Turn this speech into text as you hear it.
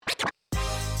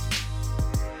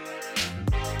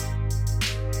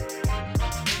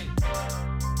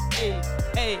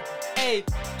Hey,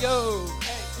 yo,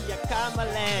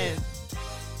 Yakamaland.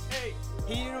 Hey,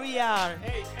 Here we are.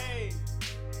 hey.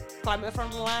 Climate from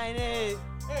the line. Hey,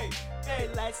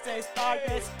 Let's start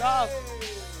this stuff.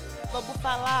 Vamos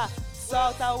falar,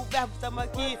 solta o verbo, tamo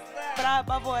aqui pra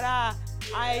apavorar.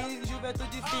 Aí,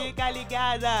 juventude fica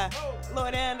ligada.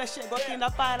 Lorena chegou aqui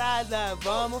na parada.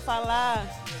 Vamos falar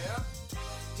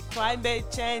de climate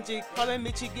change, climate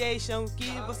mitigation. O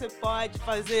que você pode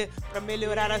fazer pra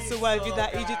melhorar a sua vida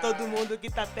e de todo mundo que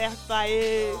tá perto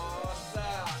aí.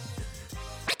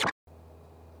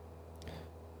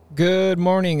 Good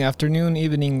morning, afternoon,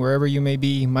 evening, wherever you may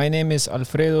be. My name is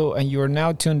Alfredo, and you are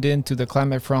now tuned in to the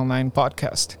Climate Frontline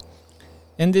podcast.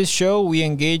 In this show, we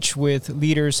engage with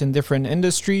leaders in different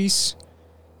industries,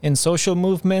 in social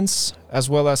movements, as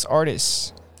well as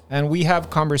artists. And we have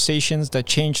conversations that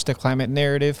change the climate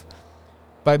narrative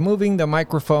by moving the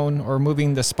microphone or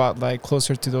moving the spotlight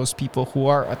closer to those people who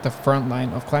are at the front line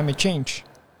of climate change.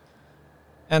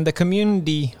 And the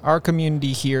community, our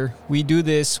community here, we do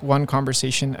this one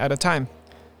conversation at a time.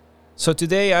 So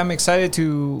today I'm excited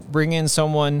to bring in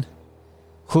someone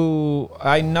who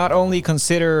I not only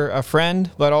consider a friend,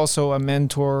 but also a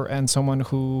mentor and someone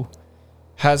who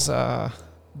has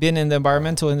been in the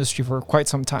environmental industry for quite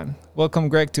some time. Welcome,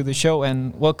 Greg, to the show,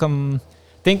 and welcome.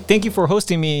 Thank you for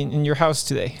hosting me in your house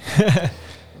today.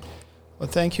 Well,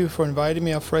 thank you for inviting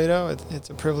me, Alfredo. It's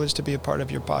a privilege to be a part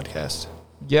of your podcast.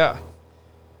 Yeah.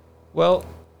 Well,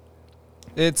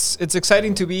 it's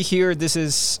exciting to be here. This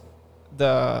is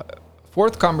the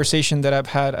fourth conversation that I've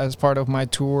had as part of my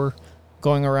tour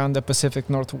going around the Pacific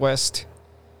Northwest.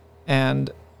 And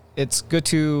it's good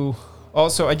to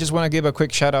also, I just want to give a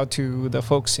quick shout out to the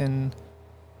folks in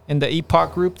the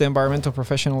EPOC group, the Environmental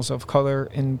Professionals of Color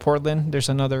in Portland. There's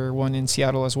another one in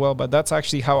Seattle as well, but that's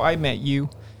actually how I met you,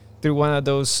 through one of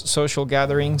those social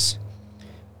gatherings,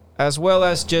 as well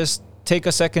as just take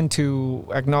a second to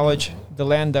acknowledge the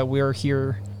land that we are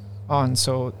here on.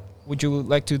 So would you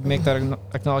like to make that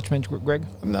acknowledgement, Greg?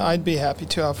 I'd be happy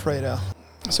to, Alfredo.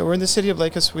 So we're in the city of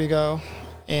Lake Oswego,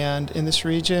 and in this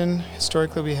region,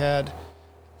 historically we had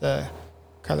the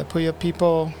Kalapuya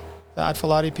people, the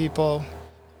Atfalati people,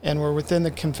 and we're within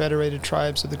the Confederated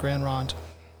Tribes of the Grand Ronde.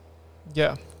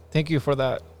 Yeah, thank you for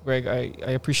that, Greg.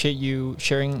 I appreciate you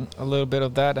sharing a little bit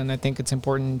of that, and I think it's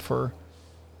important for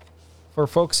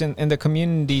folks in the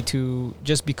community to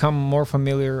just become more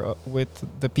familiar with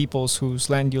the peoples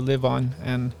whose land you live on.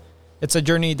 And it's a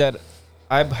journey that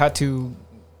I've had to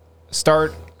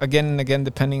start again and again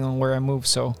depending on where I move.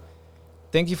 So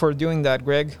thank you for doing that,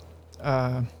 Greg.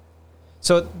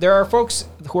 So there are folks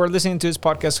who are listening to this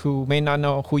podcast who may not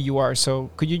know who you are. So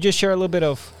could you just share a little bit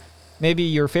of maybe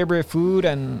your favorite food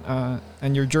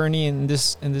and your journey in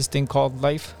this thing called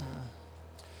life?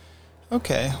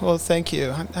 Okay, well, thank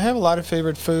you. I have a lot of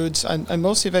favorite foods. I'm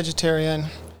mostly vegetarian,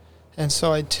 and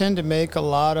so I tend to make a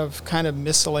lot of kind of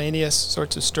miscellaneous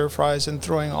sorts of stir fries and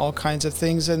throwing all kinds of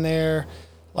things in there,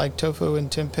 like tofu and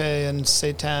tempeh and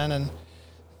seitan, and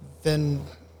then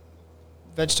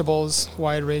vegetables,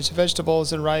 wide range of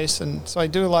vegetables and rice. And so I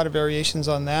do a lot of variations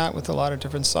on that with a lot of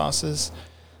different sauces.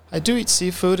 I do eat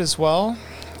seafood as well,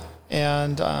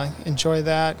 and enjoy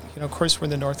that. Of course, we're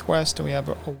in the Northwest, and we have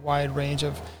a wide range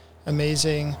of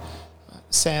amazing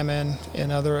salmon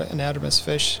and other anadromous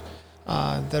fish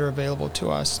that are available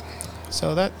to us.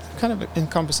 So that kind of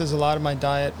encompasses a lot of my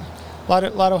diet. A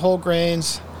lot of whole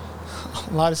grains,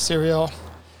 a lot of cereal,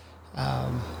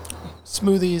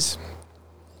 smoothies.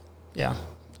 Yeah,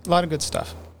 a lot of good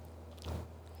stuff.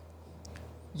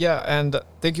 Yeah, and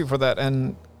thank you for that.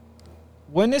 And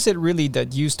when is it really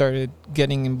that you started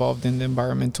getting involved in the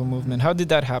environmental movement? How did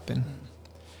that happen?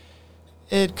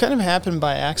 It kind of happened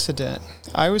by accident.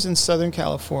 I was in Southern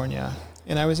California,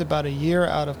 and I was about a year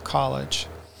out of college.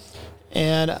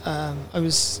 And I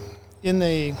was in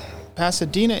the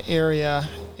Pasadena area,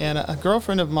 and a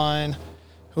girlfriend of mine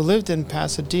who lived in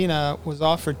Pasadena was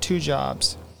offered 2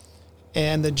 jobs.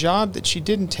 And the job that she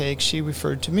didn't take, she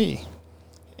referred to me.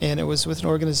 And it was with an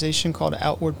organization called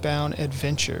Outward Bound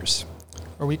Adventures,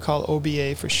 or we call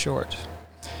OBA for short.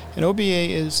 And OBA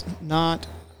is not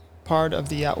part of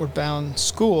the Outward Bound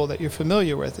school that you're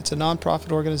familiar with. It's a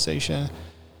nonprofit organization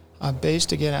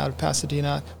based again out of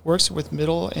Pasadena, works with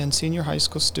middle and senior high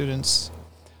school students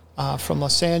from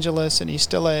Los Angeles and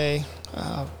East LA,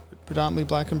 predominantly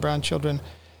black and brown children,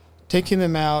 taking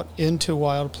them out into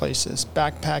wild places,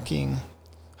 backpacking,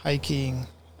 hiking,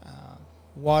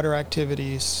 water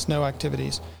activities, snow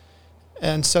activities.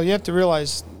 And so you have to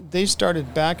realize they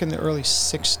started back in the early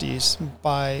 60s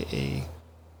by a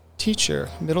teacher,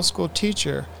 middle school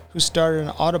teacher, who started an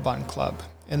Audubon club,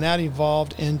 and that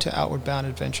evolved into Outward Bound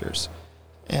Adventures.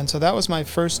 And so that was my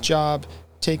first job,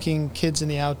 taking kids in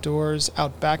the outdoors,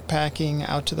 out backpacking,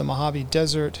 out to the Mojave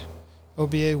Desert.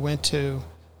 OBA went to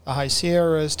the High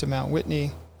Sierras, to Mount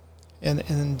Whitney.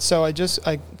 And so I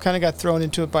kind of got thrown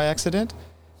into it by accident.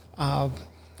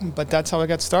 But that's how I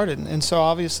got started. And so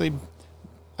obviously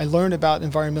I learned about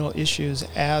environmental issues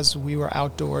as we were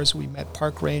outdoors. We met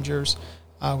park rangers.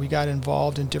 We got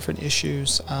involved in different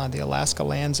issues. The Alaska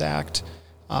Lands Act,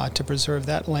 to preserve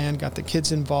that land, got the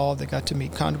kids involved. They got to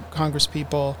meet Congress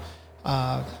people,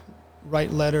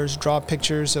 write letters, draw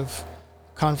pictures of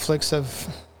conflicts of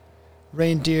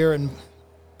reindeer and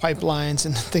pipelines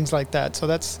and things like that. So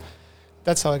that's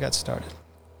how I got started.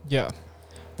 Yeah,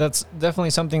 that's definitely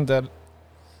something that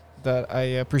I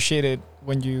appreciated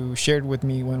when you shared with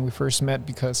me when we first met,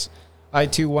 because I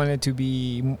too wanted to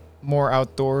be more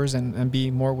outdoors and be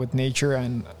more with nature.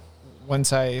 And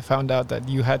once I found out that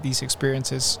you had these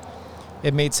experiences,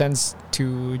 it made sense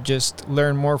to just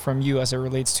learn more from you as it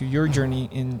relates to your journey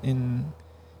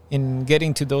in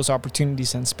getting to those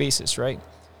opportunities and spaces, right?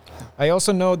 I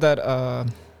also know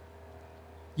that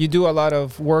you do a lot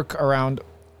of work around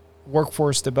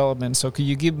workforce development. So could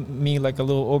you give me like a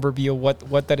little overview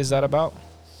of what that is that about?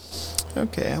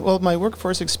 Okay. Well, my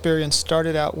workforce experience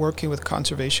started out working with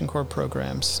Conservation Corps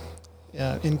programs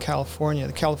in California,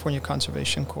 the California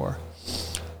Conservation Corps.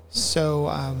 So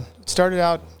it started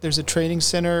out, there's a training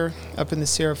center up in the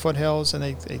Sierra foothills, and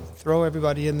they throw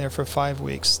everybody in there for 5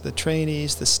 weeks. The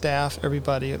trainees, the staff,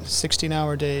 everybody,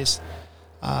 16-hour days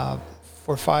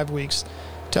for 5 weeks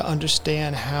to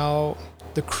understand how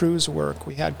the crews work.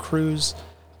 We had crews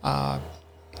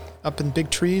up in Big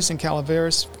Trees in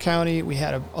Calaveras County. We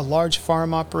had a large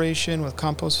farm operation with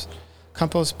compost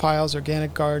piles,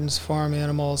 organic gardens, farm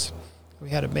animals. We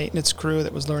had a maintenance crew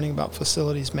that was learning about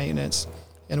facilities maintenance.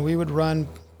 And we would run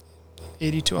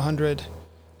 80 to 100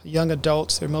 young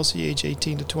adults, they're mostly age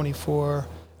 18 to 24,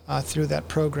 through that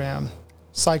program,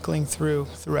 cycling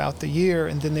throughout the year,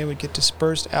 and then they would get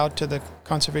dispersed out to the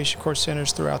Conservation Corps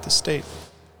centers throughout the state.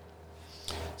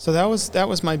 So that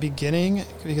was my beginning,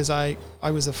 because I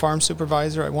was a farm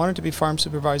supervisor. I wanted to be farm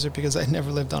supervisor because I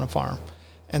never lived on a farm.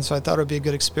 And so I thought it would be a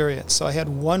good experience. So I had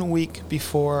 1 week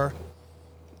before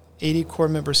 80 Corps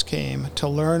members came to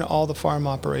learn all the farm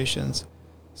operations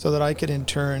so that I could in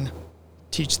turn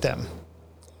teach them.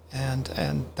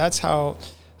 And that's how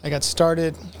I got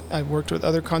started. I worked with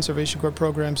other Conservation Corps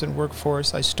programs and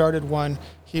workforce. I started one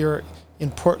here in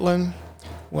Portland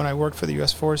when I worked for the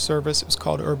U.S. Forest Service. It was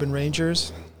called Urban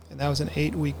Rangers, and that was an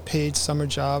 8-week paid summer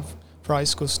job for high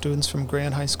school students from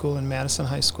Grand High School and Madison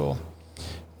High School.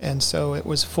 And so it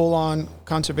was full-on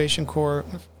Conservation Corps,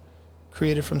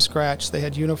 created from scratch. They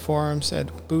had uniforms, they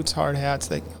had boots, hard hats,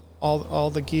 all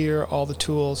the gear, all the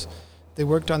tools. They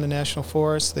worked on the national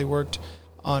forests, they worked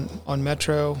on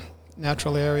metro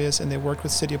natural areas, and they worked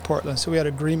with City of Portland. So we had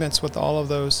agreements with all of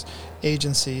those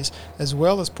agencies, as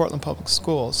well as Portland Public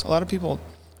Schools. A lot of people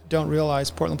don't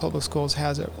realize Portland Public Schools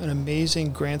has an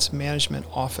amazing grants management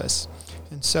office.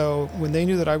 And so when they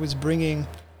knew that I was bringing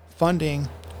funding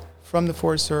from the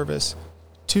Forest Service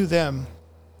to them,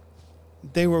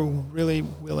 they were really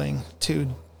willing to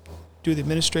do the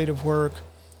administrative work,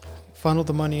 funnel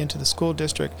the money into the school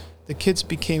district. The kids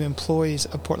became employees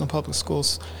of Portland Public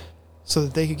Schools so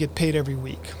that they could get paid every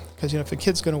week. Because if a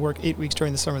kid's going to work 8 weeks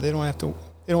during the summer, they don't want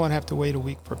to have to wait a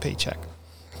week for a paycheck.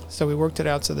 So we worked it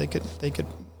out so they could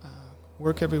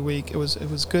work every week. It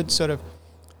was good. Sort of,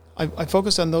 I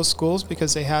focused on those schools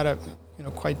because they had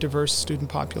quite diverse student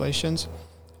populations,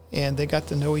 and they got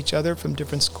to know each other from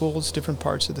different schools, different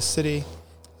parts of the city.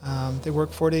 They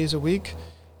worked 4 days a week.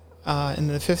 And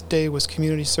the 5th day was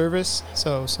community service.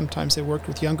 So sometimes they worked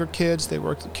with younger kids. They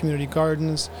worked at community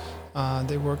gardens.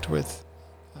 They worked with,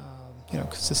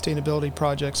 sustainability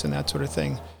projects and that sort of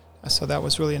thing. So that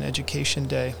was really an education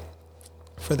day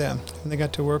for them. And they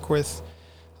got to work with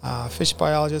fish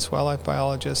biologists, wildlife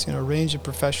biologists, a range of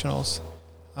professionals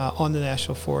on the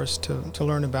national forest to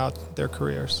learn about their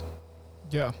careers.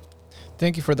 Yeah.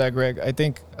 Thank you for that, Greg. I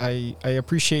think I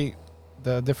appreciate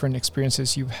the different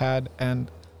experiences you've had,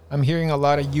 and I'm hearing a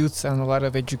lot of youth and a lot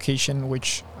of education,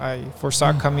 which I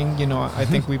foresaw coming. I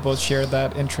think we both share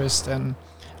that interest and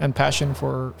passion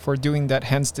for doing that,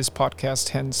 hence this podcast,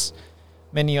 hence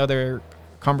many other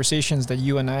conversations that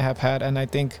you and I have had. And I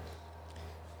think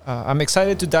I'm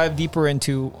excited to dive deeper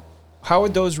into how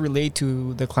would those relate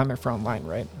to the Climate Frontline,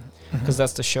 right? Because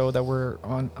that's the show that we're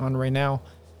on right now.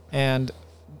 And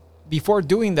before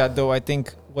doing that, though, I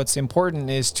think what's important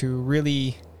is to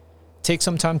really take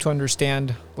some time to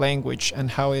understand language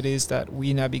and how it is that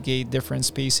we navigate different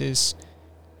spaces,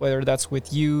 whether that's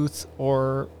with youth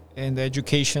or in the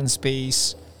education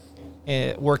space,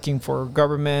 working for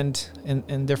government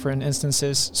in different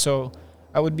instances. So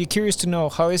I would be curious to know,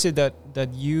 how is it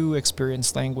that you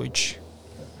experience language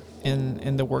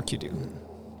in the work you do?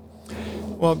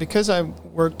 Well, because I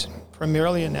worked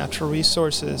primarily in natural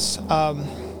resources,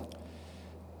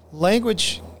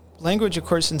 language, of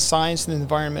course, in science and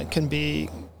environment can be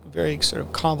very sort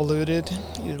of convoluted.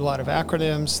 You do a lot of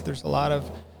acronyms. There's a lot of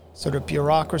sort of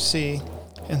bureaucracy,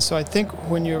 and so I think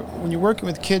when you're working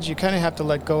with kids, you kind of have to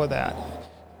let go of that,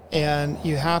 and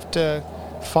you have to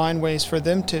find ways for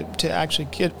them to actually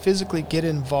physically get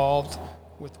involved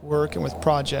with work and with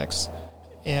projects,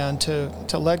 and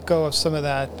to let go of some of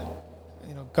that,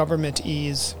 government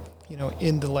ease,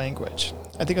 in the language.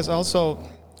 I think it's also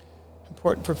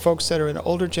important for folks that are an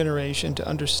older generation to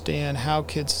understand how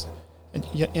kids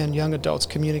and young adults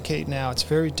communicate now. It's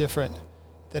very different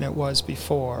than it was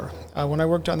before. When I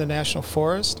worked on the National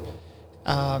Forest,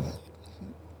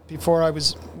 before I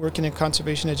was working in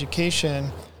conservation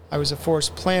education, I was a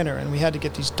forest planner, and we had to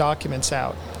get these documents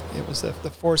out. It was the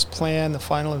forest plan, the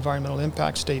final environmental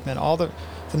impact statement, all the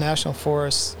national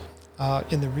forests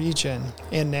in the region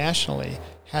and nationally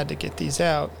had to get these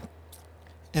out.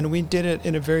 And we did it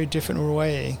in a very different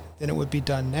way than it would be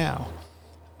done now.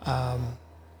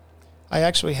 I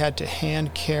actually had to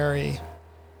hand carry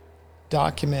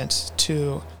documents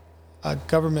to a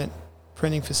government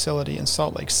printing facility in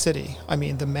Salt Lake City. I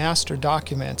mean, the master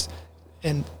documents,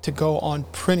 and to go on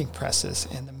printing presses,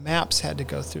 and the maps had to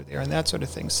go through there and that sort of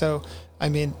thing. So, I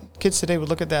mean, kids today would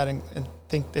look at that and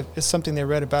think that it's something they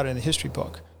read about in a history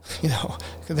book.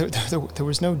 There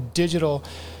was no digital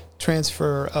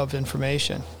transfer of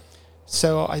information.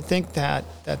 So I think that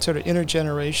sort of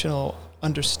intergenerational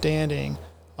understanding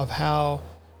of how,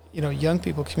 young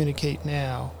people communicate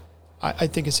now, I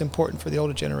think it's important for the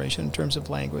older generation in terms of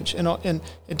language. And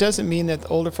it doesn't mean that the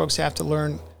older folks have to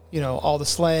learn, all the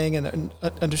slang and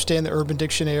understand the Urban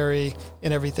Dictionary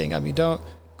and everything. I mean, don't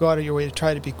go out of your way to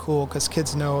try to be cool, because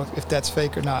kids know if that's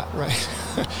fake or not, right?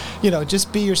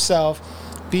 Just be yourself,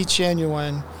 be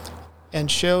genuine, and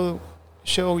show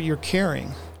you're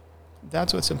caring.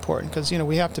 That's what's important, because,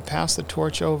 we have to pass the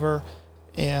torch over,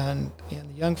 and the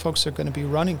young folks are going to be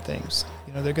running things.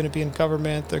 They're going to be in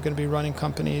government, they're going to be running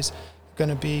companies, going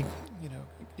to be,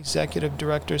 executive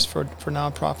directors for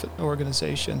nonprofit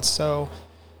organizations. So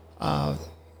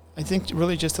I think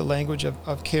really just the language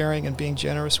of caring and being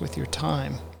generous with your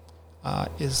time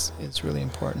is really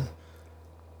important.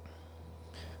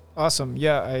 Awesome.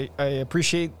 Yeah, I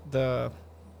appreciate the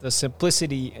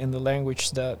simplicity in the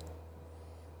language that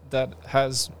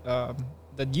has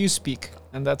that you speak,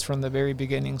 and that's from the very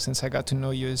beginning, since I got to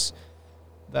know you, is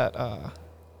that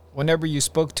whenever you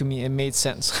spoke to me, it made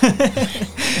sense.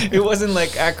 It wasn't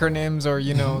like acronyms or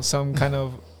some kind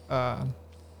of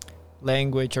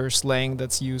language or slang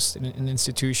that's used in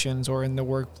institutions or in the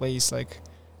workplace, like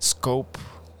scope,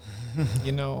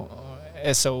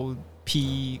 SOP,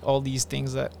 all these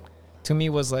things that to me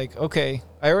was like, okay,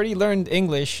 I already learned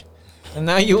English, and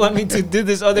now you want me to do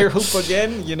this other hoop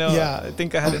again? Yeah. I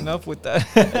think I had enough with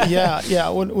that. Yeah.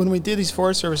 When we did these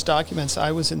Forest Service documents,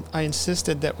 I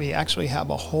insisted that we actually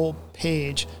have a whole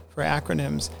page for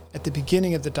acronyms at the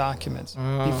beginning of the documents,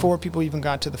 before people even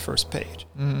got to the first page.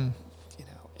 Mm-hmm.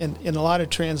 And a lot of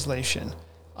translation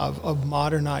of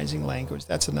modernizing language.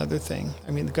 That's another thing.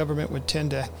 I mean, the government would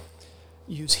tend to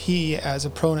use he as a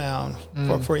pronoun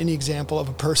for any example of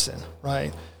a person,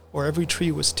 right? Or every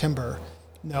tree was timber.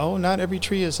 No, not every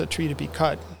tree is a tree to be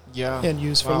cut and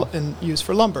used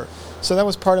for lumber. So that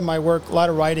was part of my work, a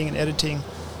lot of writing and editing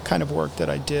kind of work that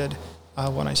I did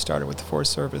when I started with the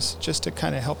Forest Service, just to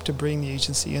kind of help to bring the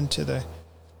agency into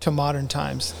modern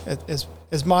times,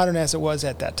 as modern as it was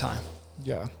at that time.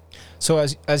 Yeah. So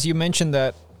as you mentioned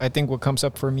that, I think what comes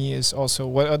up for me is also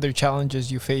what other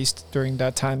challenges you faced during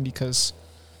that time, because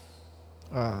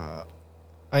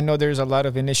I know there's a lot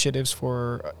of initiatives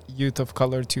for youth of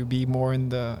color to be more in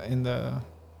the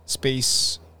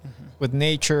space with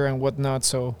nature and whatnot.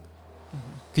 So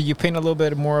could you paint a little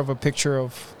bit more of a picture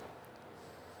of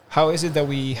how is it that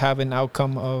we have an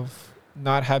outcome of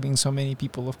not having so many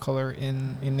people of color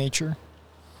in nature?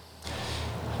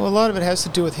 Well, a lot of it has to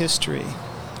do with history,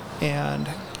 and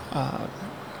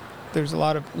there's a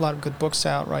lot of good books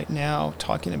out right now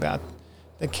talking about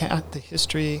the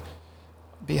history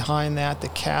behind that, the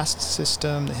caste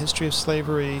system, the history of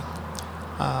slavery,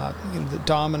 the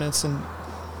dominance and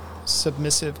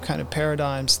submissive kind of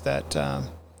paradigms that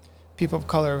people of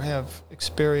color have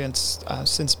experienced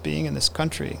since being in this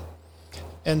country.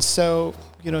 And so,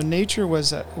 nature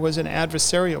was an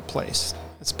adversarial place,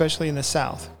 especially in the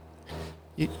South.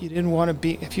 You didn't want to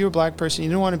be, if you were a black person, you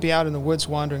didn't want to be out in the woods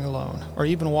wandering alone or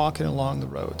even walking along the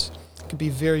roads. It could be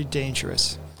very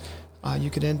dangerous. You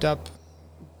could end up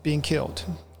being killed,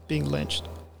 being lynched.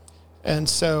 And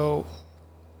so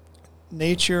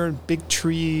nature, big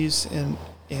trees,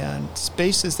 and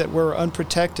spaces that were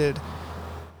unprotected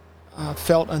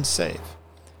felt unsafe.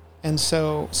 And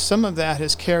so some of that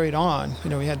has carried on.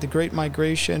 We had the Great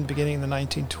Migration beginning in the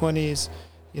 1920s,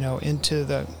 into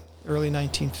the early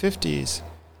 1950s,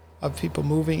 of people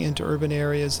moving into urban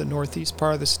areas, the northeast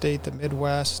part of the state, the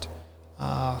Midwest.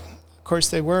 Of course,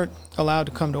 they weren't allowed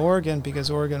to come to Oregon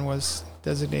because Oregon was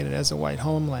designated as a white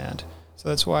homeland. So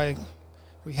that's why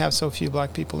we have so few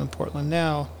black people in Portland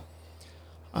now.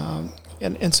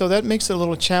 And so that makes it a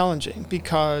little challenging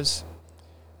because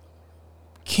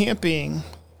camping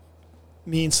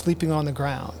means sleeping on the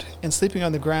ground. And sleeping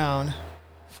on the ground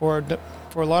for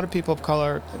a lot of people of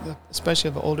color, especially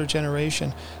of the older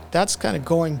generation, that's kind of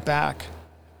going back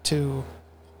to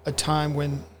a time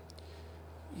when,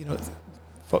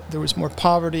 there was more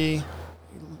poverty,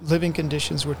 living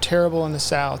conditions were terrible in the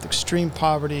South, extreme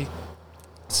poverty.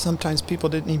 Sometimes people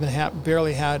didn't even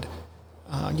barely had,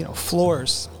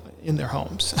 floors in their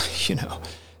homes,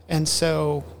 And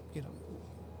so,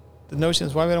 the notion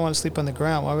is, why would I want to sleep on the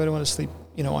ground? Why would I want to sleep,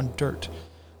 on dirt?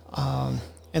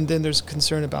 And then there's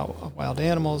concern about wild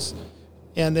animals.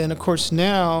 And then, of course,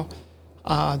 now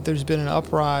there's been an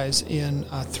uprise in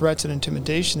threats and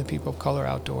intimidation to people of color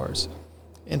outdoors.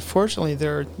 And fortunately,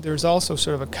 there's also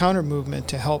sort of a counter movement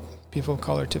to help people of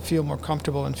color to feel more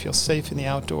comfortable and feel safe in the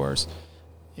outdoors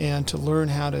and to learn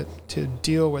how to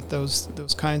deal with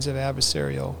those kinds of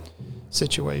adversarial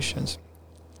situations.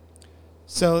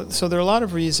 So there are a lot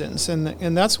of reasons,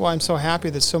 and that's why I'm so happy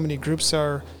that so many groups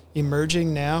are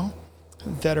emerging now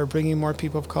that are bringing more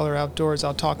people of color outdoors.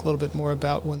 I'll talk a little bit more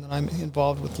about one that I'm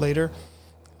involved with later.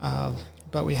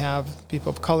 But we have people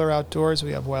of color outdoors.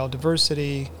 We have wild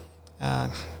diversity.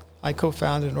 I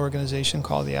co-founded an organization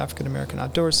called the African American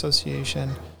Outdoor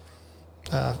Association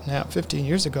now 15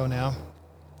 years ago now.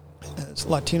 It's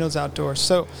Latinos Outdoors.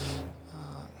 So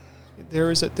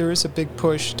there is a big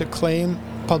push to claim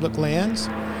public lands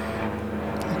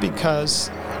because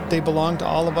they belong to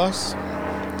all of us.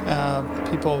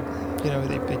 People,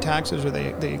 they pay taxes or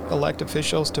they elect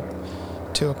officials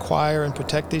to acquire and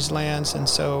protect these lands, and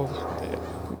so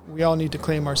we all need to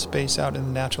claim our space out in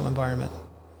the natural environment.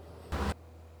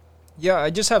 Yeah,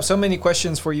 I just have so many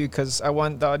questions for you because I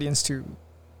want the audience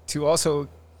to also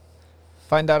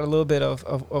find out a little bit of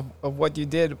what you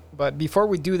did. But before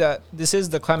we do that, this is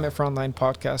the Climate Frontline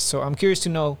podcast. So I'm curious to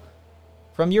know,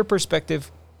 from your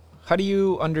perspective, how do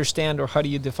you understand or how do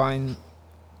you define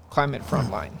Climate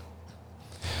Frontline?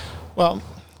 Well,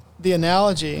 the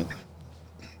analogy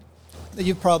that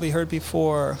you've probably heard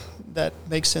before that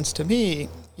makes sense to me,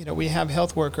 we have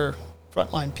health worker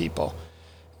frontline people,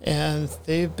 and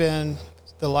they've been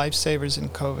the lifesavers in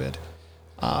COVID.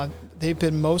 They've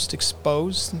been most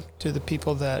exposed to the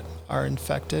people that are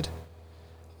infected.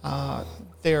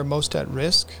 They are most at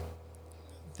risk.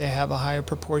 They have a higher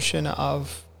proportion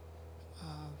of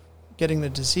getting the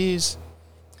disease.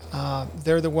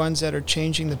 They're the ones that are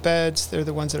changing the beds. They're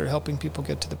the ones that are helping people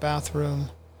get to the bathroom.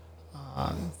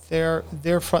 They're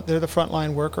the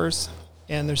frontline workers,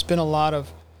 and there's been a lot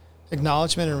of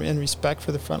acknowledgement and respect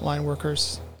for the frontline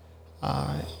workers.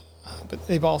 But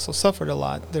they've also suffered a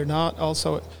lot. They're not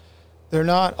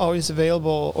always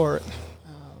available or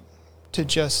to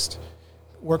just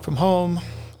work from home.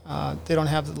 They don't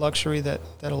have the luxury that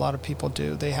a lot of people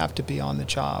do. They have to be on the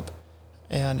job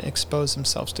and expose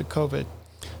themselves to COVID.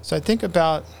 So I think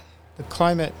about the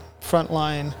climate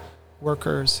frontline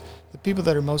workers, the people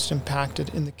that are most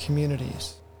impacted in the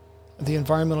communities, the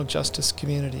environmental justice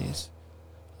communities,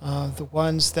 the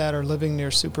ones that are living near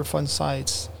Superfund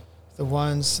sites, the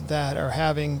ones that are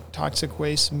having toxic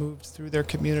waste moved through their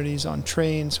communities on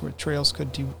trains where trails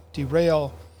could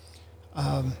derail.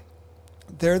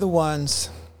 They're the ones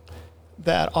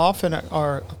that often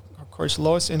are, of course,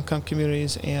 lowest income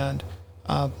communities and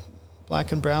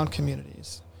black and brown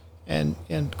communities. And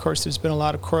of course, there's been a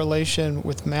lot of correlation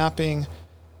with mapping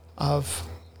of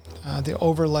the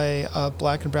overlay of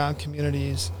black and brown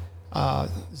communities,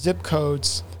 zip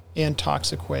codes, and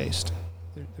toxic waste.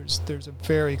 There's a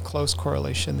very close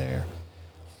correlation there.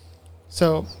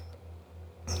 So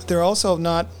they're also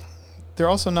not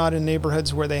in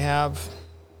neighborhoods where they have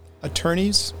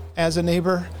attorneys as a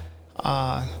neighbor.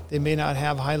 They may not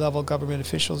have high-level government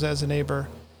officials as a neighbor.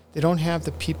 They don't have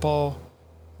the people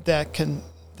that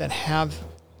have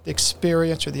the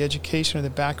experience or the education or the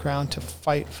background to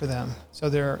fight for them. So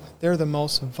they're the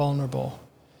most vulnerable.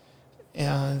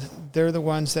 and they're the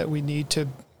ones that we need to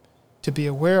be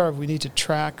aware of. We need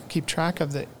to keep track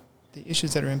of the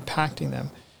issues that are impacting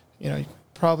them. You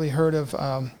probably heard of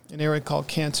an area called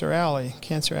Cancer Alley.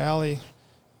 Cancer Alley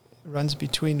runs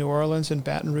between New Orleans and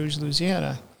Baton Rouge,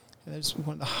 Louisiana. And there's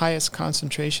one of the highest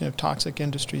concentration of toxic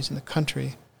industries in the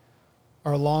country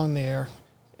are along there,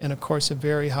 and of course a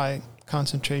very high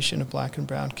concentration of black and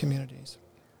brown communities.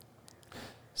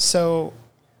 So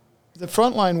the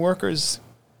frontline workers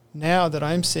now that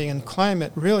I'm seeing in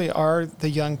climate really are the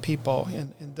young people.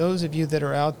 And those of you that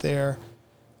are out there,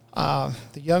 the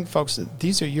young folks,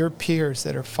 these are your peers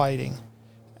that are fighting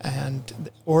and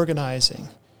organizing.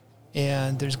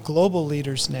 And there's global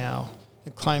leaders now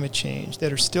in climate change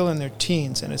that are still in their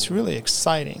teens, and it's really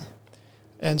exciting.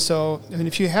 And so,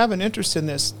 if you have an interest in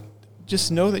this,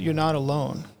 just know that you're not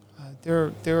alone.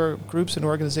 There are groups and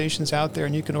organizations out there,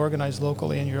 and you can organize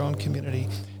locally in your own community.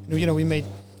 We may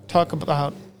talk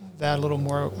about that a little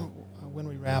more when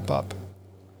we wrap up.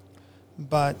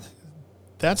 But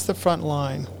that's the front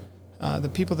line, the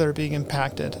people that are being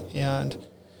impacted. And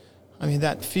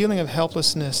that feeling of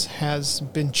helplessness has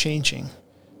been changing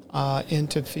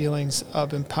into feelings of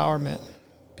empowerment,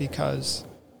 because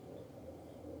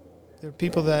there are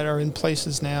people that are in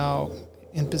places now,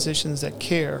 in positions that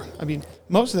care.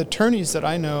 Most of the attorneys that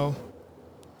I know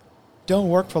don't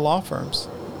work for law firms.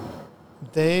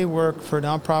 They work for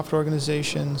nonprofit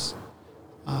organizations.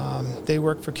 They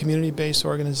work for community-based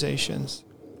organizations.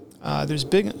 There's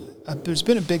been a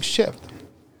big shift.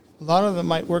 A lot of them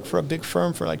might work for a big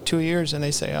firm for like 2 years, and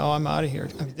they say, "Oh, I'm out of here.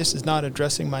 This is not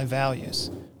addressing my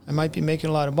values. I might be making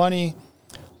a lot of money,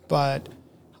 but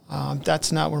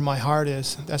that's not where my heart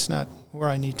is. That's not where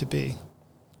I need to be."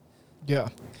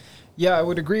 Yeah, I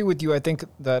would agree with you. I think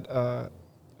that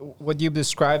what you've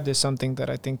described is something that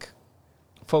I think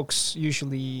folks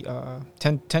usually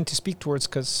tend to speak towards,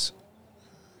 because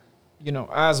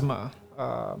asthma,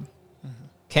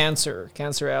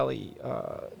 Cancer Alley,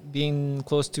 being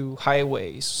close to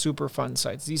highways, Superfund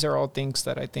sites. These are all things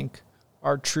that I think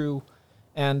are true.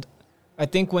 And I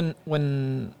think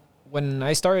when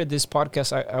I started this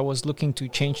podcast, I was looking to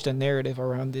change the narrative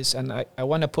around this. And I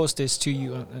want to post this to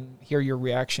you and hear your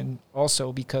reaction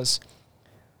also, because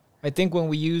I think when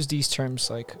we use these terms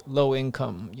like low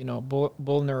income,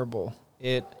 vulnerable,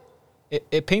 it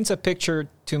paints a picture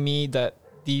to me that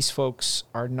these folks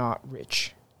are not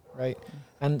rich, right?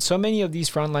 And so many of these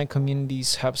frontline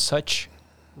communities have such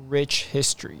rich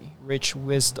history, rich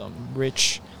wisdom,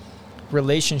 rich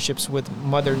relationships with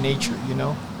Mother Nature,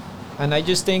 And I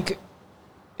just think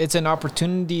it's an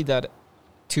opportunity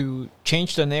to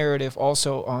change the narrative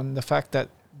also on the fact that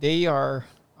they are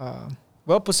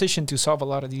well positioned to solve a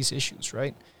lot of these issues,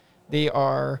 right? They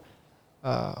are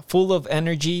full of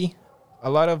energy. A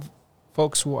lot of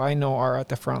folks who I know are at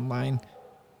the front line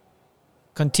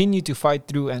continue to fight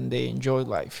through, and they enjoy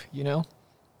life,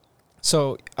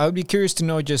 So I would be curious to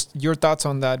know just your thoughts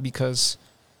on that, because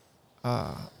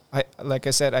like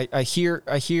I said, I hear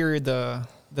the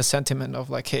sentiment of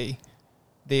like, hey,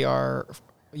 they are,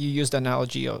 you used the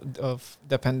analogy of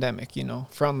the pandemic,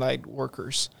 frontline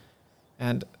workers.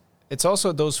 And it's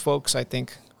also those folks, I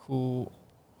think, who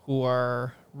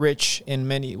are rich in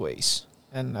many ways.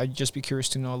 And I'd just be curious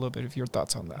to know a little bit of your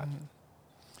thoughts on that.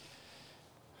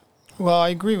 Well, I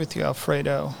agree with you,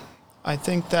 Alfredo. I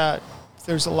think that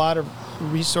there's a lot of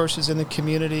resources in the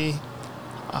community.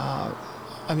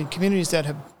 Communities that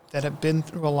have been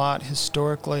through a lot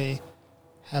historically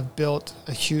have built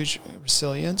a huge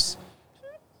resilience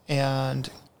and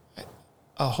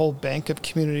a whole bank of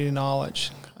community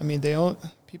knowledge.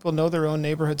 People know their own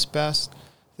neighborhoods best.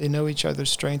 They know each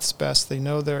other's strengths best. They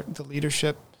know the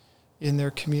leadership in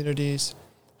their communities.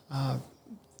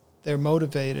 They're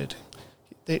motivated.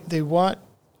 They want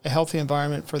a healthy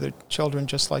environment for their children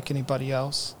just like anybody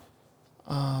else.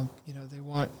 They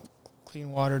want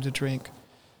clean water to drink.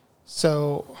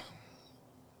 So,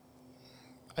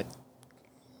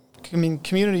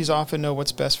 communities often know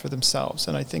what's best for themselves,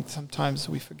 and I think sometimes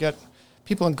we forget.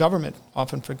 People in government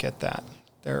often forget that.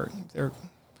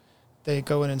 They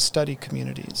go in and study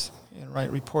communities and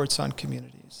write reports on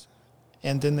communities,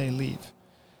 and then they leave.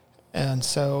 And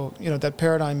so, that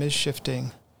paradigm is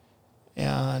shifting,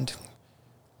 and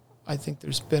I think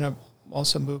there's been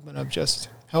also a movement of just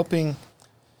helping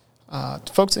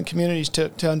folks in communities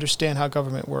to understand how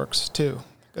government works too,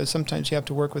 because sometimes you have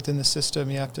to work within the system.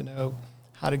 You have to know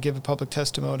how to give a public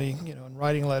testimony, and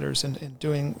writing letters and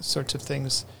doing sorts of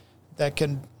things that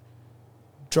can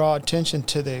draw attention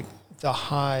to the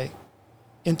high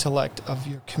intellect of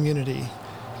your community,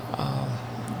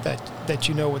 that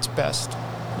what's best,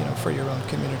 for your own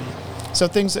community. So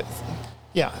things that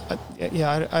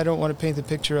I don't want to paint the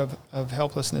picture of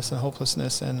helplessness and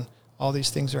hopelessness, and all these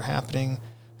things are happening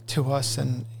to us,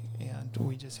 and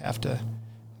we just have to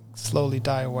slowly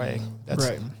die away. That's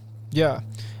right. Yeah.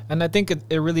 And I think it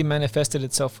really manifested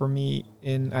itself for me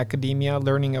in academia,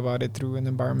 learning about it through an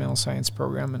environmental science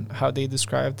program and how they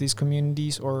describe these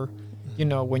communities, or,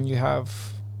 when you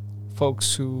have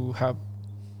folks who have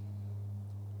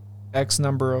X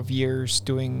number of years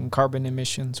doing carbon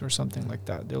emissions or something like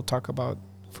that. They'll talk about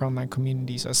frontline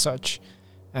communities as such.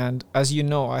 And as you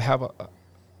know, I have a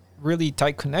really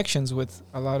tight connections with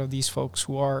a lot of these folks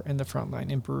who are in the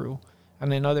frontline in Peru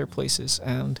and in other places.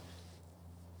 And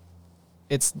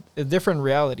it's a different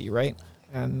reality, right?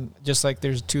 And just like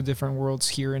there's two different worlds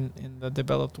here in the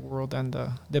developed world and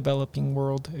the developing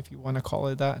world, if you want to call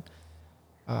it that.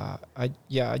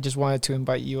 I just wanted to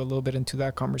invite you a little bit into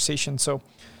that conversation.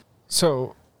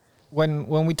 So when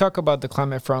we talk about the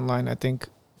climate frontline, I think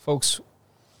folks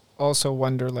also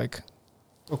wonder, like,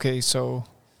 okay, so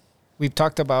we've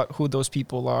talked about who those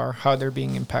people are, how they're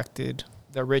being impacted,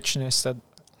 the richness that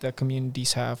the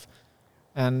communities have.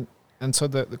 And so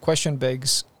the question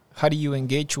begs, how do you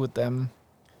engage with them?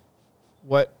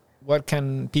 What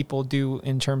can people do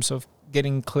in terms of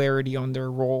getting clarity on their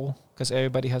role? Because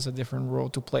everybody has a different role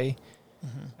to play.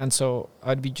 Mm-hmm. And so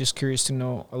I'd be just curious to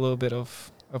know a little bit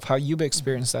of how you've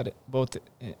experienced that, both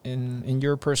in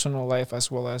your personal life as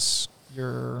well as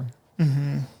your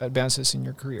advances in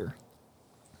your career.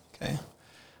 Okay.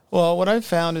 Well, what I've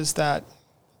found is that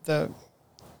the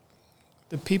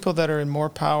people that are in more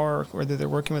power, whether they're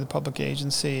working with a public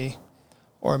agency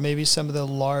or maybe some of the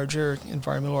larger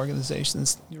environmental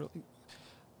organizations,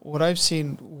 what I've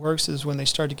seen works is when they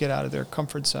start to get out of their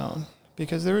comfort zone,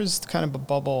 because there is kind of a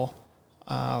bubble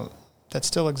that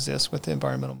still exists with the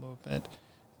environmental movement.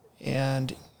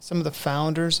 And some of the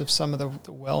founders of some of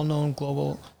the well-known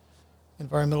global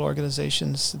environmental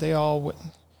organizations, they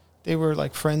were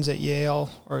like friends at Yale,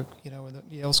 or in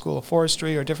the Yale School of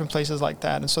Forestry, or different places like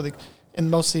that. And so and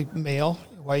mostly male,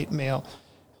 white male.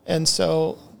 And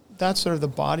so that's sort of the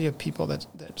body of people that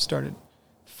started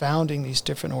founding these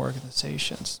different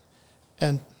organizations.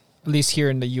 And at least here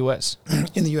in the U.S.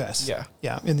 In the U.S.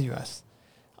 Yeah, in the U.S.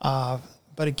 But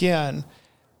again,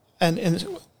 and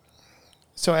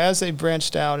so as they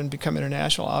branched out and become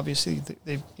international, obviously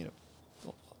they've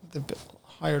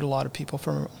hired a lot of people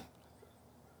from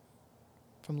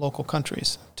local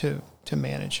countries to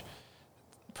manage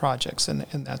projects and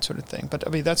that sort of thing. But I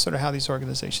mean, that's sort of how these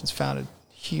organizations founded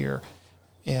here.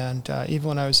 And even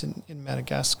when I was in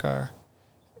Madagascar,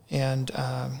 and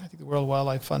I think the World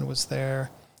Wildlife Fund was there,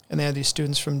 and they had these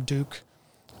students from Duke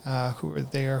who were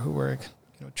there, who were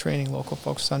training local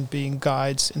folks on being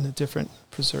guides in the different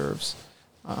preserves.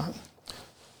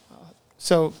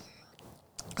 So,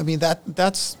 I mean,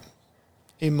 that's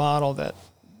a model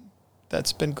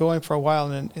that's been going for a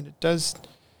while, and it does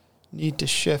need to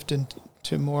shift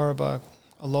into more of a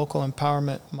local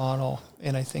empowerment model.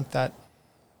 And I think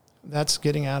that's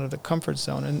getting out of the comfort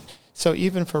zone. And so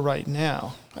even for right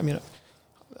now,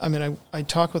 I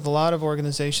talk with a lot of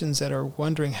organizations that are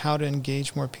wondering how to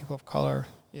engage more people of color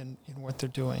in what they're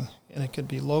doing. And it could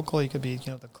be local, it could be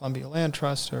the Columbia Land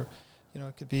Trust, or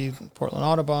it could be Portland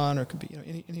Audubon, or it could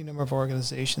be any number of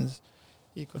organizations,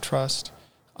 EcoTrust,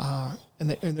 and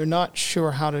they're not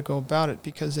sure how to go about it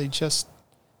because they just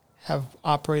have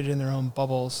operated in their own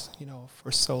bubbles,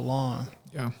 for so long.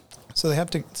 Yeah. So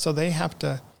they have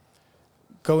to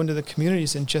go into the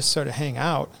communities and just sort of hang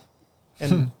out,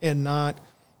 and not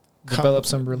develop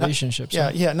some relationships.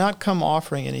 Not come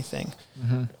offering anything.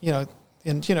 Mm-hmm.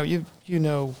 And you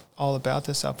know all about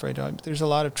this, Alfredo. There's a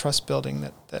lot of trust building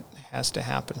that has to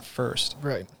happen first.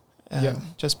 Right.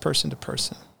 Just person to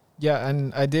person. Yeah,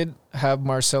 and I did have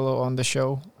Marcelo on the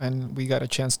show, and we got a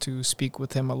chance to speak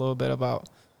with him a little bit about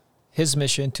his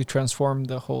mission to transform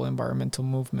the whole environmental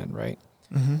movement, right?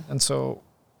 Mm-hmm. And so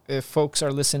if folks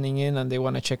are listening in and they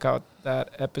want to check out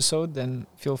that episode, then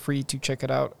feel free to check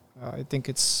it out. I think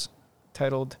it's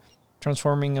titled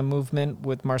Transforming a Movement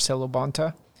with Marcelo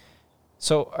Bonta.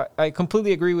 So I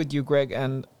completely agree with you, Greg.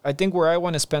 And I think where I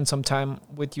want to spend some time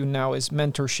with you now is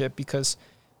mentorship, because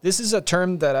this is a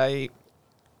term that I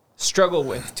struggle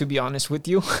with, to be honest with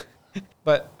you.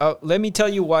 But let me tell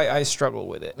you why I struggle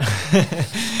with it.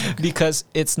 Because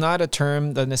it's not a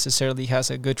term that necessarily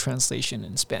has a good translation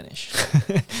in Spanish.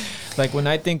 Like when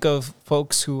I think of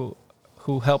folks who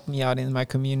help me out in my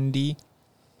community,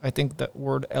 I think the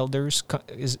word elders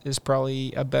is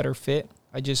probably a better fit.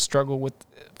 I just struggle with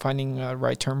finding a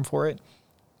right term for it.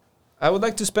 I would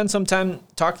like to spend some time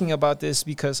talking about this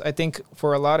because I think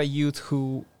for a lot of youth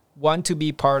who want to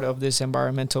be part of this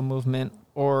environmental movement,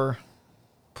 or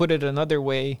put it another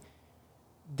way,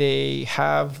 they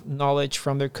have knowledge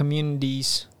from their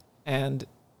communities, and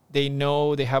they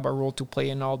know they have a role to play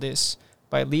in all this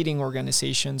by leading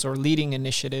organizations or leading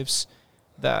initiatives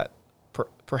that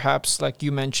perhaps, like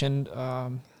you mentioned,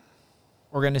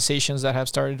 organizations that have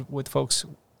started with folks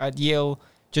at Yale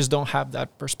just don't have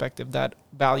that perspective, that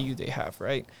value they have,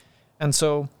 right? And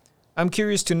so I'm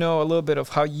curious to know a little bit of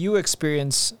how you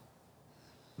experience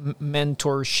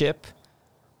mentorship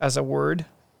as a word,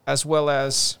 as well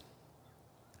as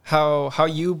how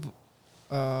you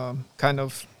kind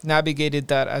of navigated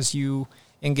that as you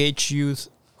engage youth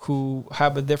who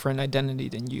have a different identity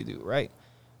than you do, right?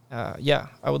 I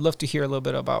would love to hear a little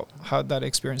bit about how that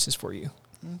experience is for you.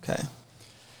 Okay.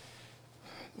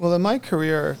 Well, in my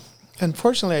career,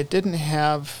 unfortunately, I didn't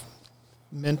have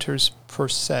mentors per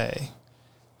se.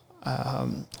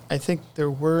 I think there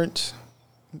were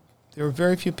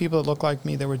very few people that looked like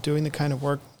me that were doing the kind of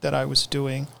work that I was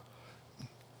doing.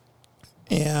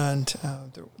 And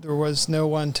there was no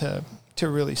one to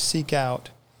really seek out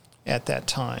at that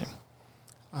time.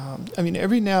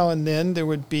 Every now and then there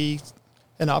would be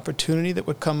an opportunity that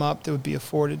would come up that would be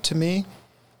afforded to me,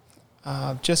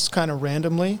 just kind of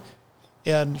randomly,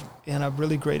 and a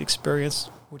really great experience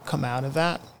would come out of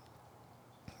that.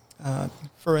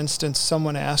 For instance,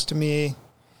 someone asked me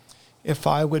if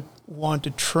I would want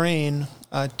to train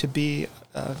to be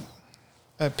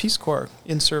a Peace Corps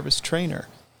in-service trainer.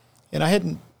 And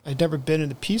I'd never been in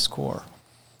the Peace Corps,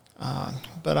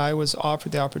 but I was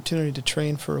offered the opportunity to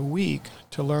train for a week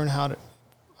to learn how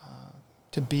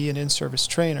to be an in-service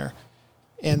trainer,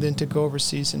 and then to go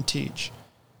overseas and teach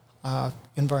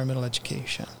environmental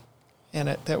education. And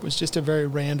that was just a very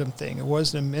random thing. It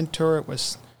wasn't a mentor. It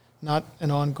was not an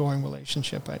ongoing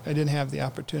relationship. I didn't have the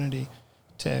opportunity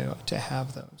to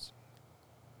have those.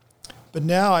 But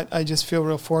now I just feel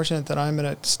real fortunate that I'm at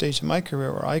a stage in my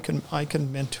career where I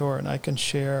can mentor and I can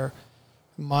share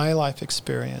my life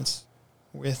experience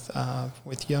with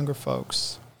younger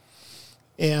folks.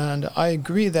 And I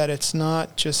agree that it's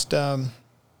not just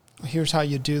here's how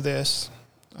you do this,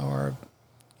 or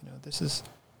this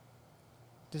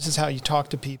is how you talk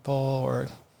to people, or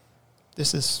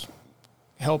this is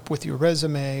help with your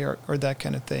resume, or that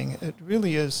kind of thing. It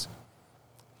really is,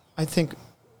 I think,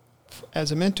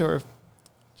 as a mentor,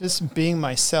 just being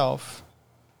myself.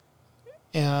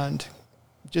 And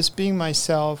just being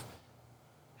myself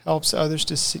helps others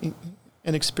to see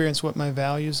and experience what my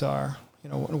values are,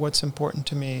 what's important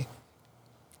to me.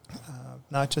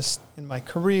 Not just in my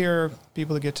career,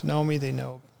 people that get to know me, they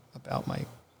know about my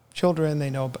children, they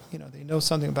know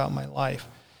something about my life.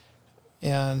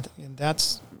 And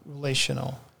that's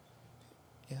relational.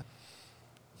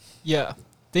 Yeah.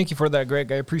 Thank you for that,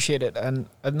 Greg. I appreciate it. And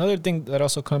another thing that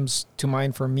also comes to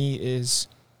mind for me is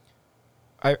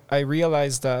I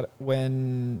realized that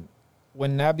when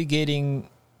navigating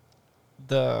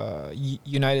the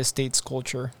United States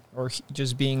culture, or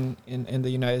just being in the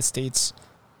United States,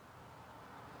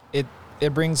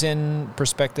 it brings in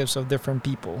perspectives of different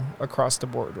people across the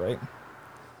board, right?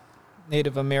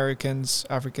 Native Americans,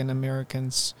 African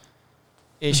Americans,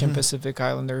 Asian Pacific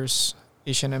Islanders,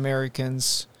 Asian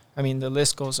Americans. The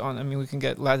list goes on. We can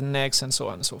get Latinx and so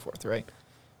on and so forth, right?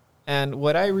 And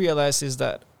what I realized is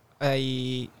that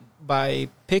by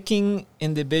picking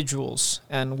individuals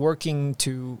and working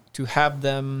to have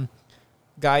them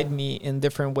guide me in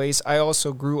different ways, I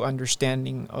also grew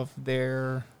understanding of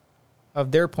their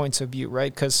points of view,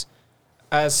 right? Because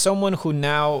as someone who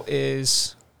now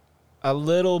is a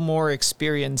little more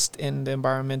experienced in the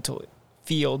environmental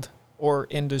field or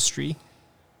industry,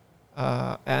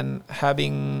 and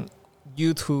having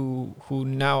youth who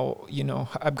now,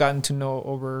 I've gotten to know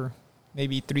over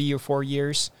maybe 3 or 4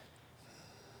 years,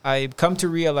 I've come to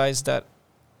realize that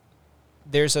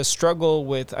there's a struggle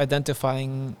with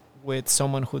identifying with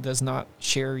someone who does not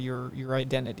share your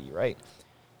identity, right?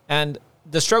 And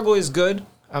the struggle is good.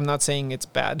 I'm not saying it's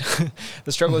bad.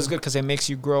 The struggle is good because it makes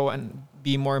you grow and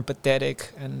be more empathetic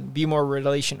and be more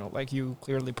relational, like you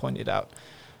clearly pointed out.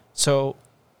 So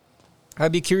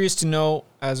I'd be curious to know,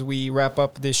 as we wrap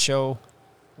up this show,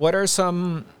 what are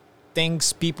some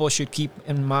things people should keep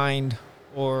in mind,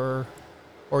 or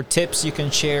tips you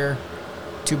can share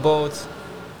to both,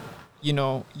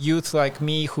 youth like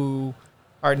me who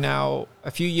are now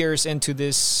a few years into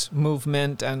this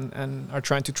movement and are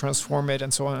trying to transform it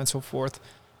and so on and so forth,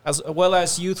 as well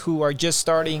as youth who are just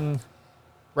starting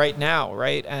right now,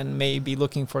 right? And may be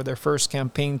looking for their first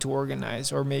campaign to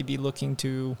organize, or maybe looking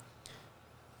to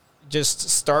just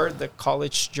start the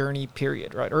college journey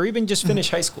period, right? Or even just finish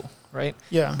high school, right?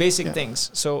 Yeah. Basic things.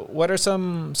 So what are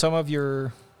some of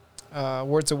your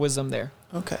words of wisdom there?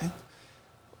 Okay.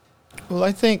 Well,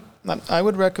 I think I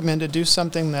would recommend to do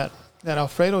something that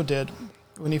Alfredo did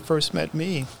when he first met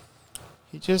me.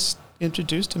 He just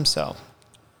introduced himself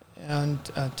and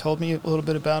told me a little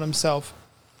bit about himself.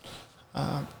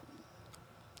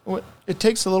 It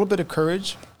takes a little bit of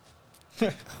courage,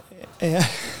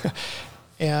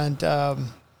 and a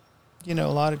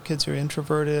lot of kids are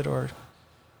introverted or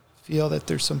feel that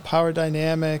there's some power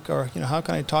dynamic, or how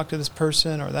can I talk to this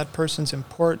person, or that person's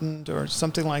important, or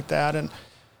something like that. And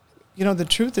the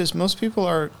truth is, most people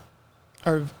are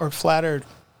flattered,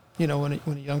 when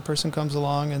a young person comes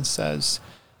along and says,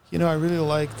 I really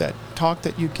like that talk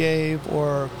that you gave,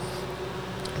 or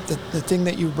the thing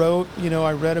that you wrote,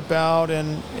 I read about,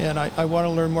 and I want to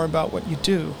learn more about what you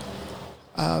do.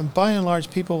 By and large,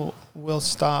 people will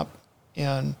stop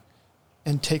and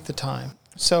take the time.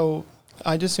 So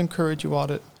I just encourage you all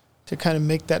to kind of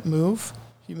make that move.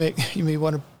 You may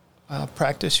want to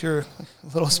practice your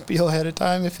little spiel ahead of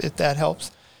time if that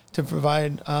helps to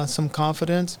provide some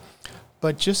confidence.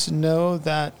 But just know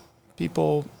that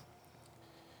people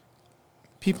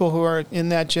who are in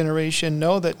that generation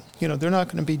know that they're not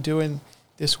going to be doing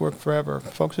this work forever.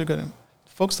 Folks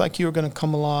like you are going to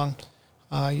come along.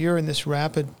 You're in this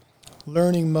rapid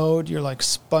learning mode. You're like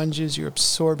sponges. You're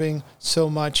absorbing so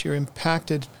much. You're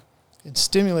impacted and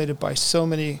stimulated by so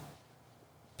many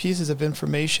pieces of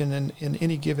information in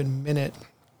any given minute.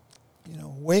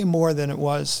 Way more than it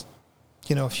was,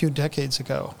 a few decades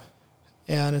ago.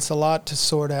 And it's a lot to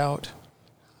sort out.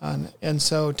 And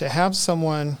so to have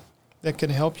someone that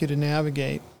can help you to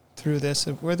navigate through this,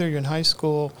 whether you're in high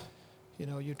school,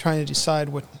 you're trying to decide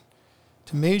what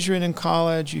to major in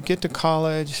college, you get to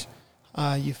college,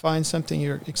 you find something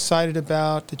you're excited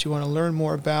about, that you want to learn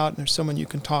more about, and there's someone you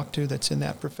can talk to that's in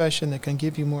that profession that can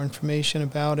give you more information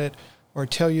about it or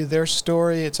tell you their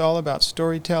story. It's all about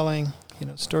storytelling.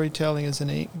 Storytelling is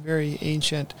a very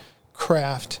ancient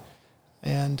craft,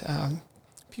 and a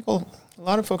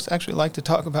lot of folks actually like to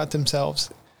talk about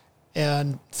themselves,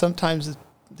 and sometimes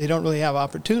they don't really have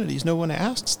opportunities. No one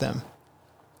asks them.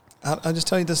 I'll just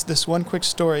tell you this one quick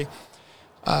story.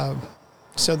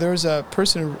 So there's a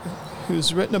person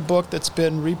who's written a book that's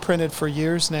been reprinted for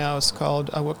years now. It's called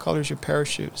What Color Is Your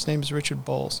Parachute? His name is Richard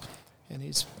Bowles, and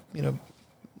he's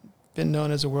been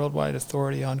known as a worldwide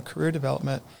authority on career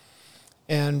development.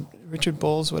 And Richard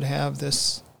Bowles would have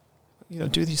this,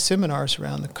 do these seminars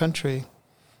around the country,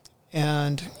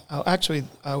 and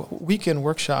weekend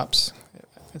workshops.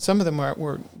 And some of them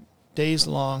were days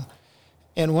long.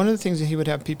 And one of the things that he would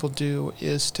have people do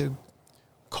is to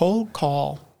cold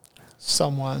call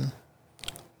someone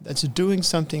that's doing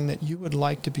something that you would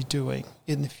like to be doing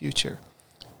in the future.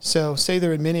 So say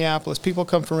they're in Minneapolis. People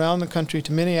come from around the country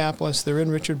to Minneapolis. They're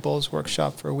in Richard Bowles'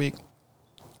 workshop for a week.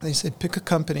 They said, pick a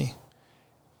company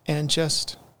and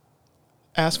just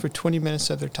ask for 20 minutes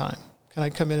of their time. Can I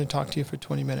come in and talk to you for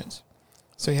 20 minutes?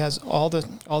 So he has all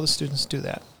the students do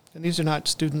that. And these are not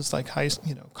students like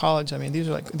college. I mean, these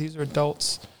are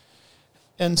adults.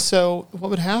 And so what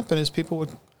would happen is people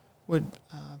would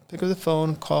pick up the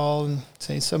phone, call, and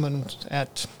say someone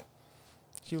at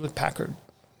Hewlett Packard,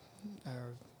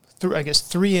 or I guess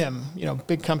 3M,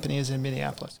 big company is in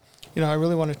Minneapolis. I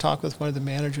really want to talk with one of the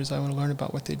managers. I want to learn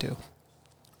about what they do.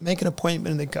 Make an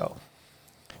appointment, and they go.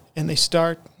 And they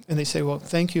start, and they say, well,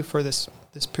 thank you for this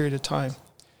period of time.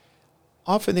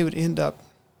 Often they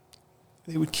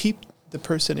would keep the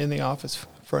person in the office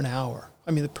for an hour.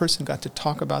 I mean, the person got to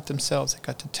talk about themselves. They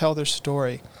got to tell their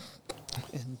story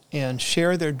and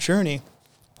share their journey.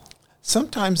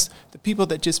 Sometimes the people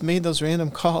that just made those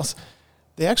random calls,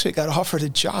 they actually got offered a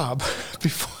job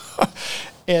before.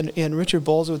 And Richard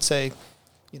Bowles would say,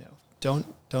 don't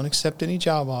accept any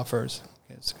job offers.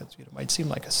 It might seem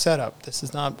like a setup. This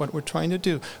is not what we're trying to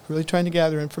do. We're really trying to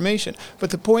gather information. But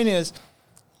the point is,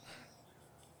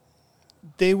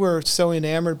 they were so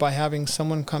enamored by having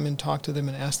someone come and talk to them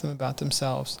and ask them about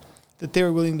themselves that they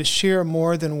were willing to share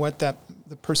more than what the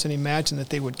person imagined that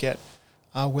they would get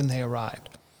when they arrived.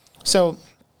 So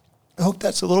I hope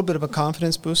that's a little bit of a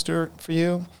confidence booster for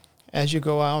you as you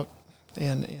go out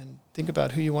and think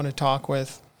about who you want to talk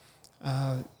with.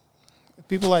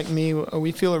 People like me,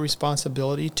 we feel a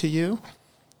responsibility to you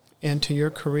and to your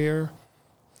career.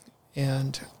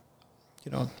 And,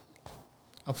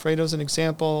 Alfredo's an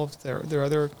example. There are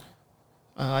other,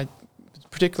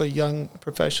 particularly young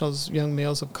professionals, young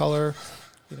males of color,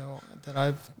 that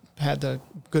I've had the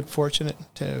good fortune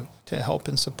to help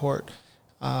and support.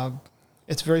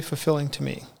 It's very fulfilling to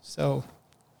me. So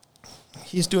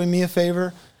he's doing me a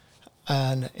favor.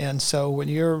 And so when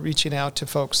you're reaching out to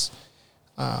folks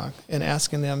and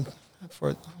asking them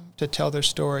to tell their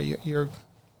story, you're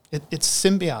it's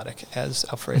symbiotic, as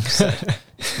Alfredo said.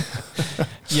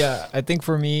 Yeah, I think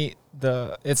for me,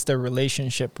 it's the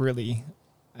relationship really.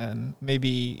 And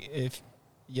maybe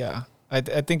I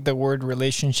think the word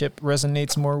relationship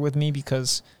resonates more with me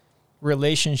because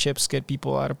relationships get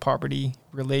people out of poverty.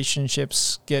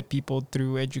 Relationships get people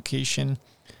through education.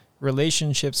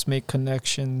 Relationships make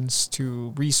connections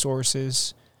to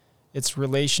resources. It's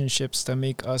relationships that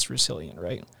make us resilient,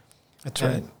 right? That's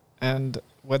right. And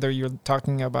whether you're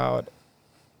talking about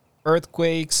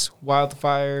earthquakes,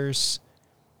 wildfires,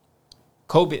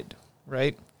 COVID,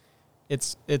 right?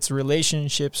 It's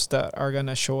relationships that are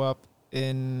gonna show up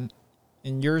in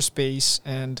your space,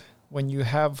 and when you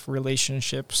have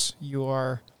relationships, you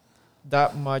are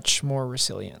that much more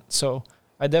resilient. So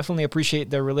I definitely appreciate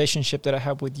the relationship that I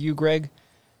have with you, Greg,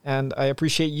 and I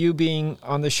appreciate you being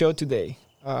on the show today.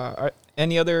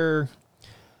 Any other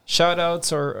shout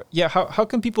outs or how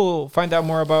can people find out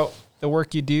more about the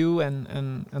work you do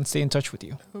and stay in touch with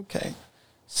you? Okay.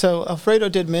 So Alfredo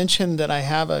did mention that I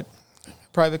have a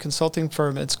private consulting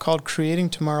firm. It's called Creating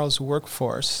Tomorrow's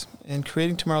Workforce. And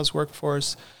Creating Tomorrow's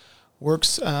Workforce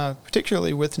works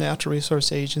particularly with natural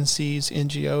resource agencies,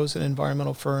 NGOs, and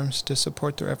environmental firms to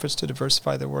support their efforts to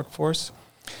diversify their workforce.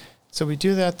 So we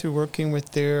do that through working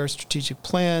with their strategic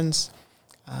plans,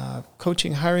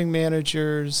 coaching hiring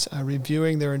managers,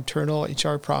 reviewing their internal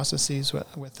HR processes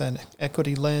with an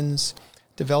equity lens,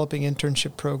 developing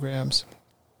internship programs.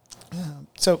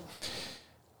 So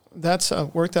that's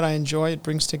work that I enjoy. It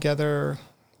brings together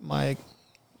my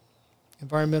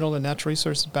environmental and natural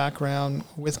resources background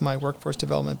with my workforce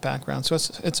development background. So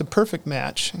it's a perfect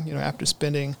match. After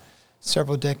spending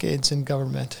several decades in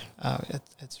government,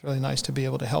 it's really nice to be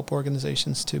able to help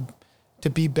organizations to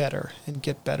be better and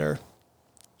get better.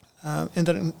 And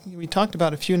then we talked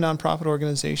about a few nonprofit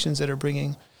organizations that are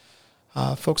bringing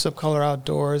folks of color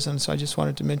outdoors, and so I just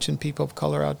wanted to mention People of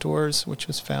Color Outdoors, which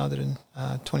was founded in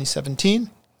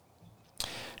 2017.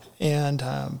 And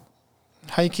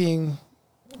hiking,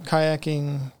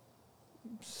 kayaking,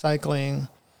 cycling,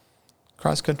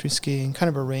 cross-country skiing, kind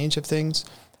of a range of things.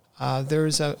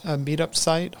 There's a meetup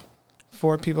site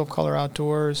for People of Color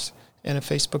Outdoors and a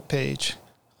Facebook page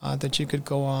that you could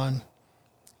go on.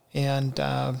 And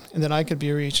then I could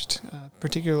be reached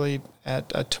particularly at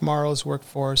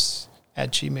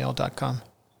tomorrowsworkforce@gmail.com.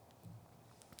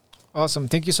 Awesome.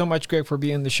 Thank you so much, Greg, for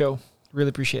being on the show. Really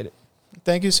appreciate it.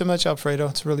 Thank you so much, Alfredo.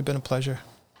 It's really been a pleasure.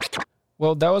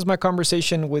 Well, that was my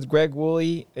conversation with Greg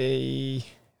Wolley, a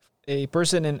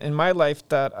person in my life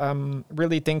that I'm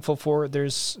really thankful for.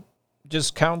 There's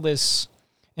just countless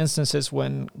instances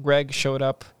when Greg showed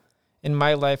up in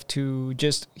my life to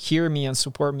just hear me and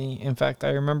support me. In fact, I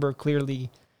remember clearly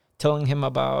telling him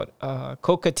about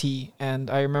coca tea, and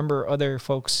I remember other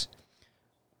folks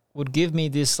would give me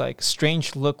this like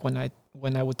strange look when I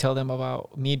would tell them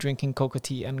about me drinking coca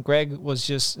tea, and Greg was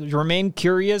just remained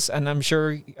curious, and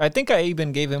I think I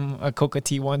even gave him a coca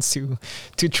tea once to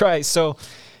try. So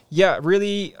yeah,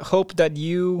 really hope that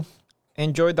you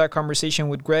enjoyed that conversation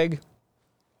with Greg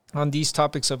on these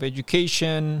topics of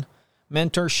education,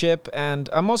 mentorship, and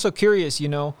I'm also curious,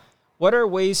 what are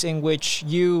ways in which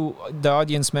you, the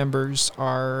audience members,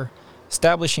 are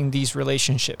establishing these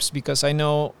relationships? Because I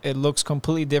know it looks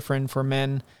completely different for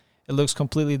men. It looks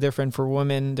completely different for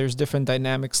women. There's different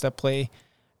dynamics that play.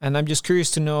 And I'm just curious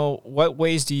to know, what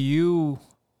ways do you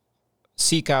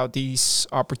seek out these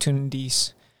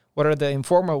opportunities? What are the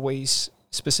informal ways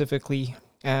specifically?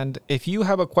 And if you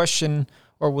have a question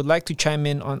or would like to chime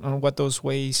in on what those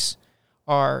ways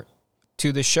are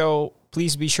to the show,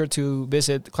 please be sure to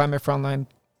visit Climate Frontline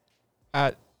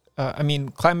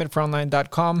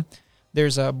climatefrontline.com.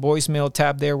 There's a voicemail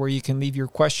tab there where you can leave your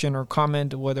question or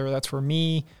comment, whether that's for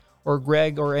me or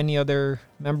Greg or any other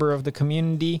member of the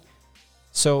community.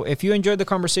 So if you enjoyed the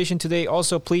conversation today,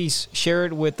 also please share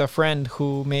it with a friend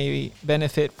who may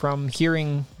benefit from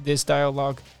hearing this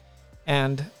dialogue.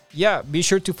 And yeah, be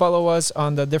sure to follow us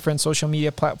on the different social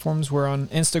media platforms. We're on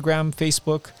Instagram,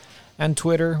 Facebook, and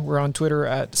Twitter. We're on Twitter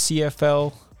at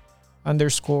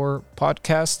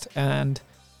CFL_podcast, and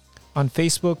on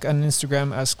Facebook and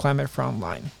Instagram as Climate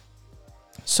Frontline.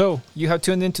 So you have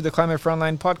tuned into the Climate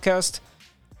Frontline podcast.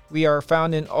 We are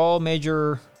found in all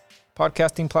major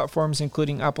podcasting platforms,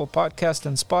 including Apple Podcast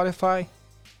and Spotify.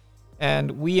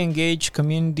 And we engage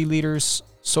community leaders,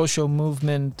 social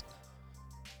movement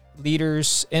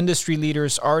leaders, industry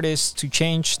leaders, artists to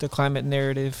change the climate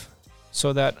narrative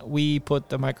so that we put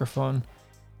the microphone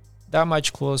that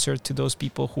much closer to those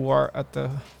people who are at the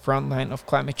front line of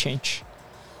climate change.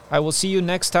 I will see you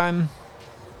next time.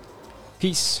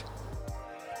 Peace.